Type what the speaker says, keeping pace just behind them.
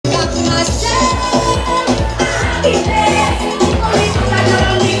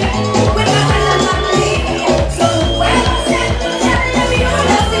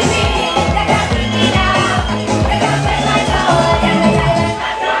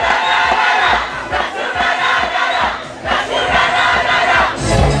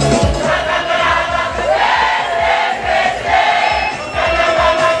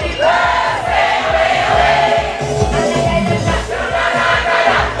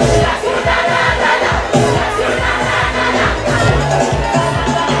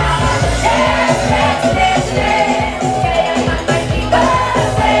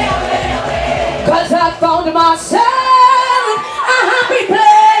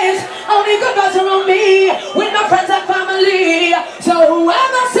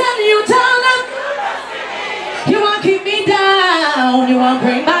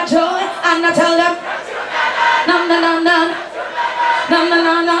Na na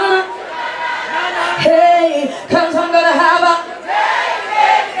na na. Hey, 'cause I'm gonna have a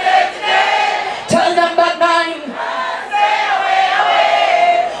tell them back nine.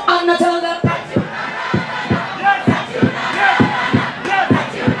 I'm not tell them.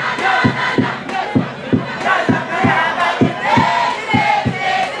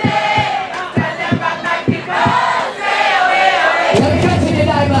 Let me continue,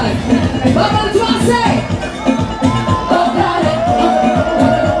 Diamond. What do I say?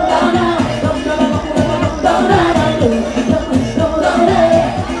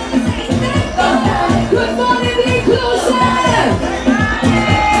 Good morning, be inclusive.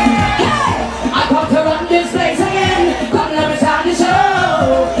 Hey, I come to run this place again. Come, let me start the show.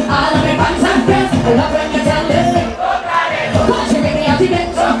 All of my fans and friends, I love when you tell me. Watch you bring me out the bed.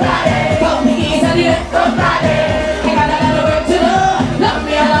 Come me ease and the bed. I got a lot of work to do. Love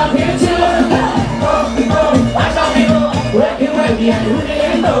me, I love you too. Watch out me go. Work me and who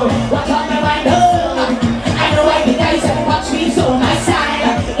didn't know. Watch out my mind, oh. I know I can guys and watch me so my side.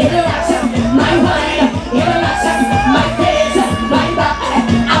 Interaction, my mind. Interaction, my face, my back.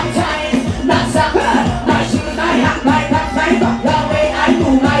 I'm tired, not sucker. My shoes, my hat, my back, my butt. The way I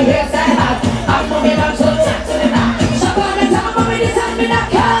move my hips and hat. I'm moving on so tight to the back. Shop on the top of me, this time in that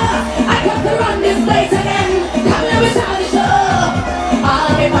car. I come to run this place again. Come let me start the show. All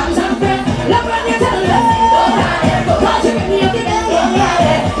of my fans and friends, love when you tell me. Watch you bring me up the bed.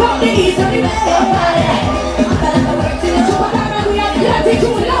 From the east to the west. I'm gonna work to the super diamond. We have plenty to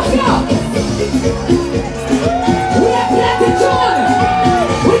love you. We have plenty to.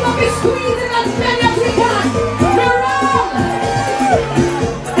 We gonna be squeezing as many as we can. We're wrong.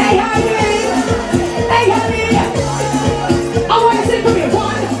 Hey, honey. Hey, honey. I want you to sing for me.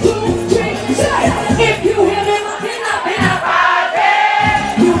 1, 2, 3, say. If you hear me walking up in a party,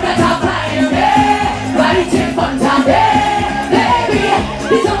 you better find me right in front of me, baby.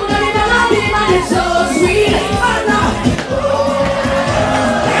 This only melody, man, is so sweet. Oh, no.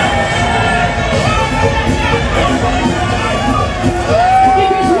 If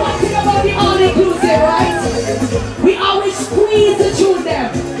it's one thing about the all-inclusive, right? We always squeeze the tune there.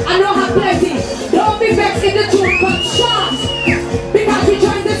 I know how plenty. Don't be vexed in the tune, but short. Because we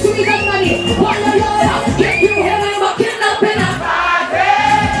trying to squeeze that money. Walla walla. If you hear me walking up in a party,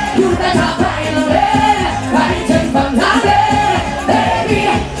 you better find a way. Right in front of me, baby.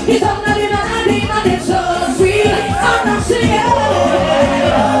 It's only melody, man, it's so sweet. I'm not singing.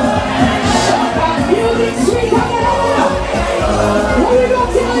 Music sweet, what we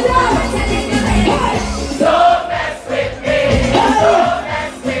gonna tell them? Hey! Don't mess with me. Don't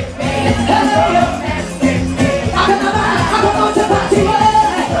mess with me. Don't mess with me. I can go to party, yeah.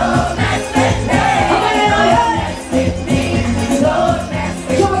 Don't mess with me. Don't mess with me. Don't mess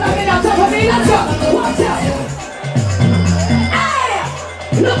with me. Come on, get on top of me, let's go. Watch out. Hey!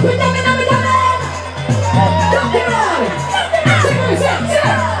 Look with them in the man. Look around.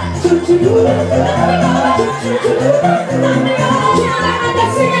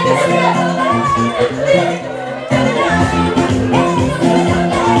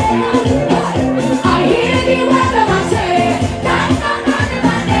 I hear the weatherman say,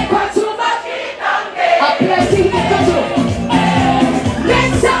 a plenty in control.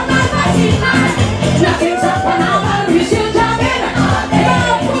 Next time my machine man, nothing's up on our we still jumping.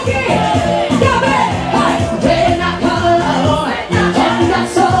 Now cookie, come in. When I come alone, on the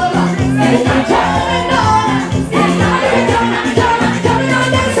soul, and I'm turning on. And I'm coming on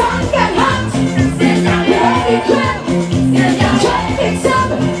the sun get hot.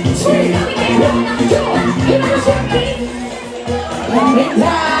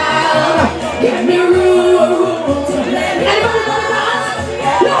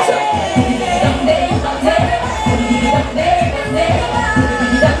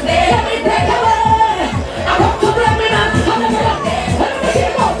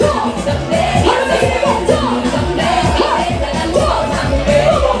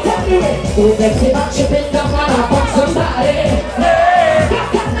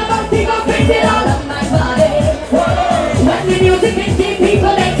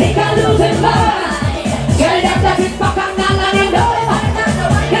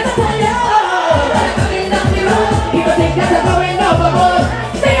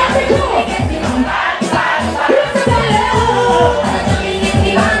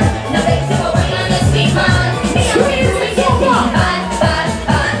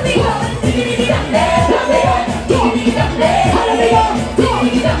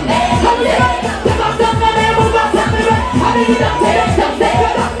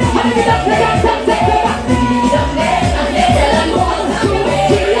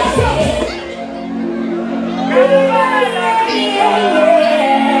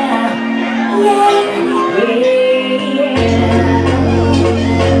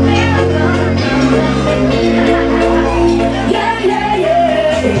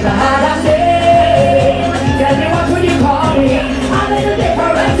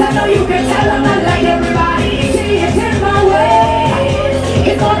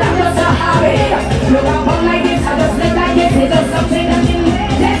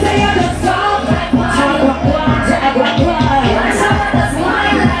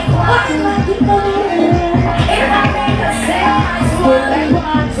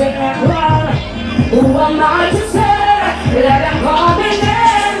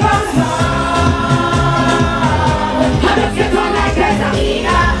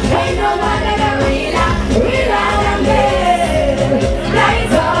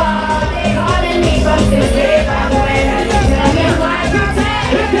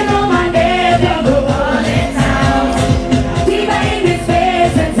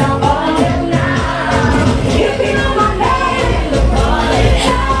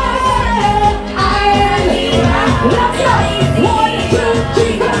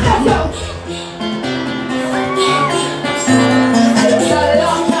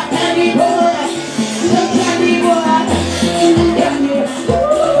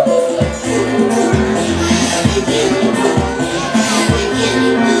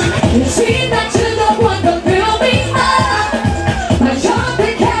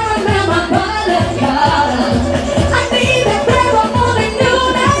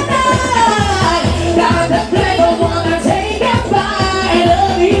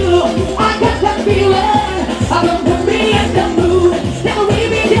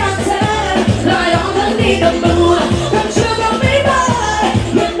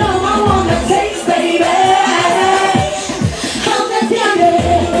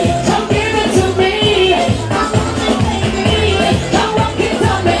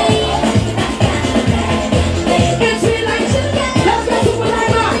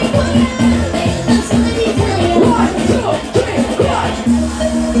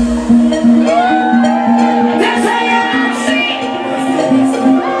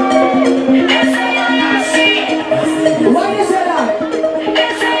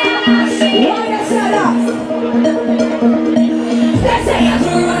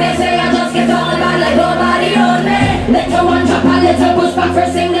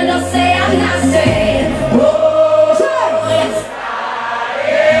 first thing that I say, I'm not saying. Oh, yes.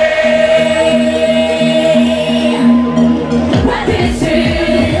 What is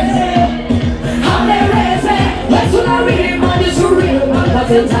it? How they raise it? What's what I really want is to real one. What's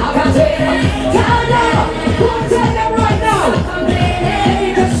the talk I say? Tell them, go tell them right now.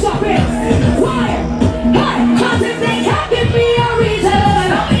 They can stop it. Why? Hey, cause if they can't give me a reason,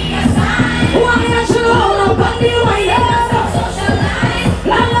 why not you all up on the wine?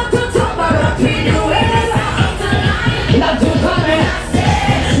 I love to talk about what we do. Love to come in,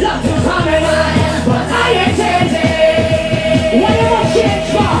 love to come in, but I ain't changing. What do I change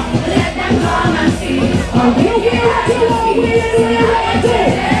for? Let them come and see. You get what you want, we ain't ready to.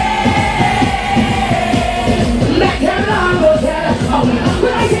 Make them long go tell.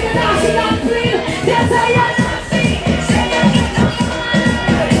 When I see the dancing and clean, they say yes.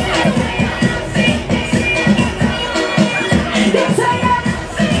 They say yes.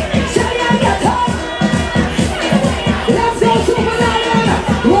 Say yes, get up. Let's go Super Lion.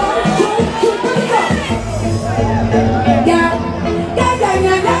 1, 2, 3, put it up. Yeah, yeah, yeah,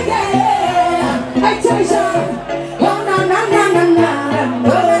 yeah, yeah, yeah. I tell you something. Oh, na, na, na, na, na.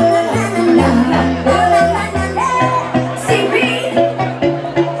 Oh, na, na, na, na, na. Oh, na, na, na, na. See me.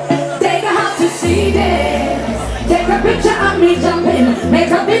 Take a hop to see this. Take a picture of me jumping.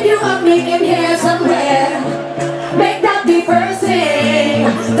 Make a video of me in here somewhere. Make that the first thing.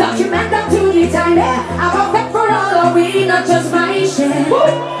 Document that to the time. I'm a back for all of we, not just my shit.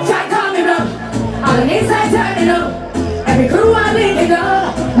 Try coming up. On the inside turning up. Every crew I'm linking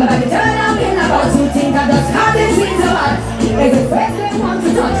up. But I can turn out in about 2 things. I just how they seem to us. It's a face they want to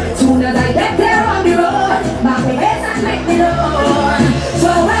touch. Soon as I get there on the road, my face and make me know.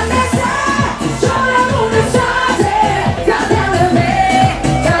 So when they say, show them who they started. Tell them with me.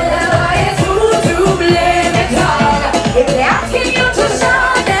 Tell them why it's who to blame it on. If they're asking you to show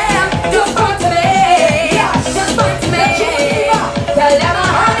them, just point to me. Just point to me. Tell them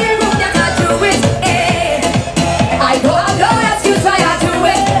how you room you got to it. I go out, don't ask you, try to do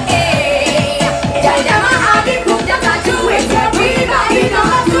it. Tell them how you room you got to it. Everybody know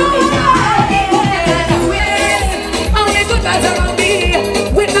how to do it. Only good guys around me,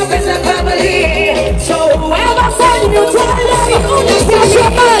 with no friends and family. So whoever said you tell them,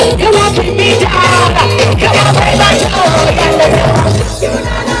 you won't keep me down. Come on, play my show.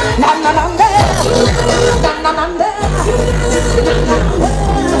 Na na na.